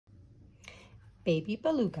Baby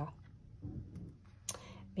Beluga.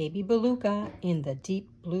 Baby Beluga in the deep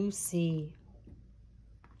blue sea.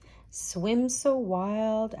 Swim so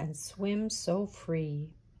wild and swim so free.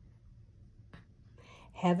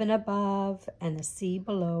 Heaven above and the sea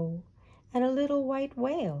below, and a little white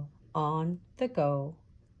whale on the go.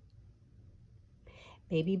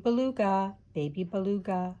 Baby Beluga,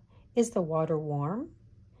 is the water warm?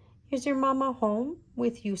 Is your mama home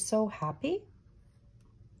with you so happy?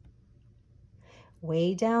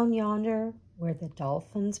 Way down yonder where the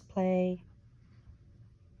dolphins play,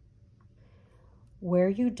 where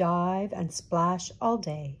you dive and splash all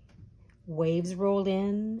day, waves roll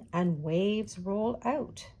in and waves roll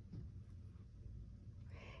out.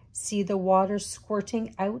 See the water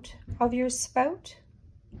squirting out of your spout?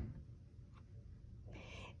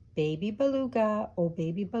 Baby Beluga, oh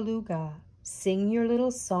baby Beluga, sing your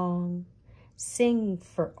little song, sing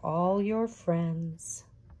for all your friends.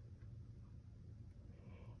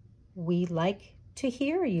 We like to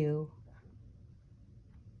hear you.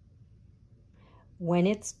 When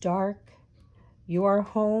it's dark, you are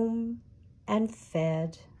home and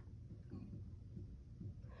fed.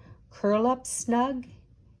 Curl up snug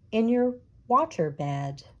in your water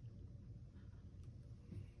bed.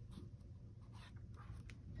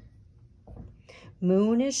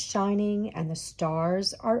 Moon is shining and the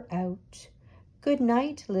stars are out. Good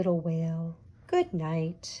night, little whale, good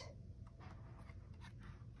night.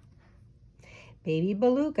 Baby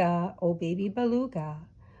Beluga, oh baby Beluga,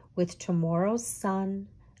 with tomorrow's sun,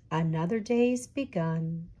 another day's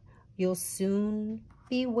begun. You'll soon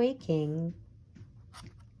be waking.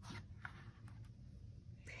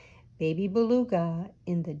 Baby Beluga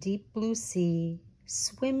in the deep blue sea,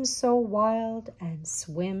 swim so wild and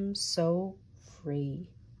swim so free.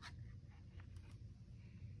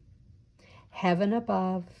 Heaven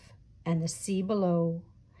above and the sea below,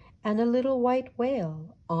 and a little white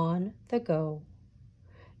whale on the go.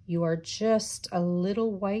 You are just a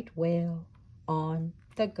little white whale on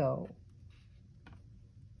the go.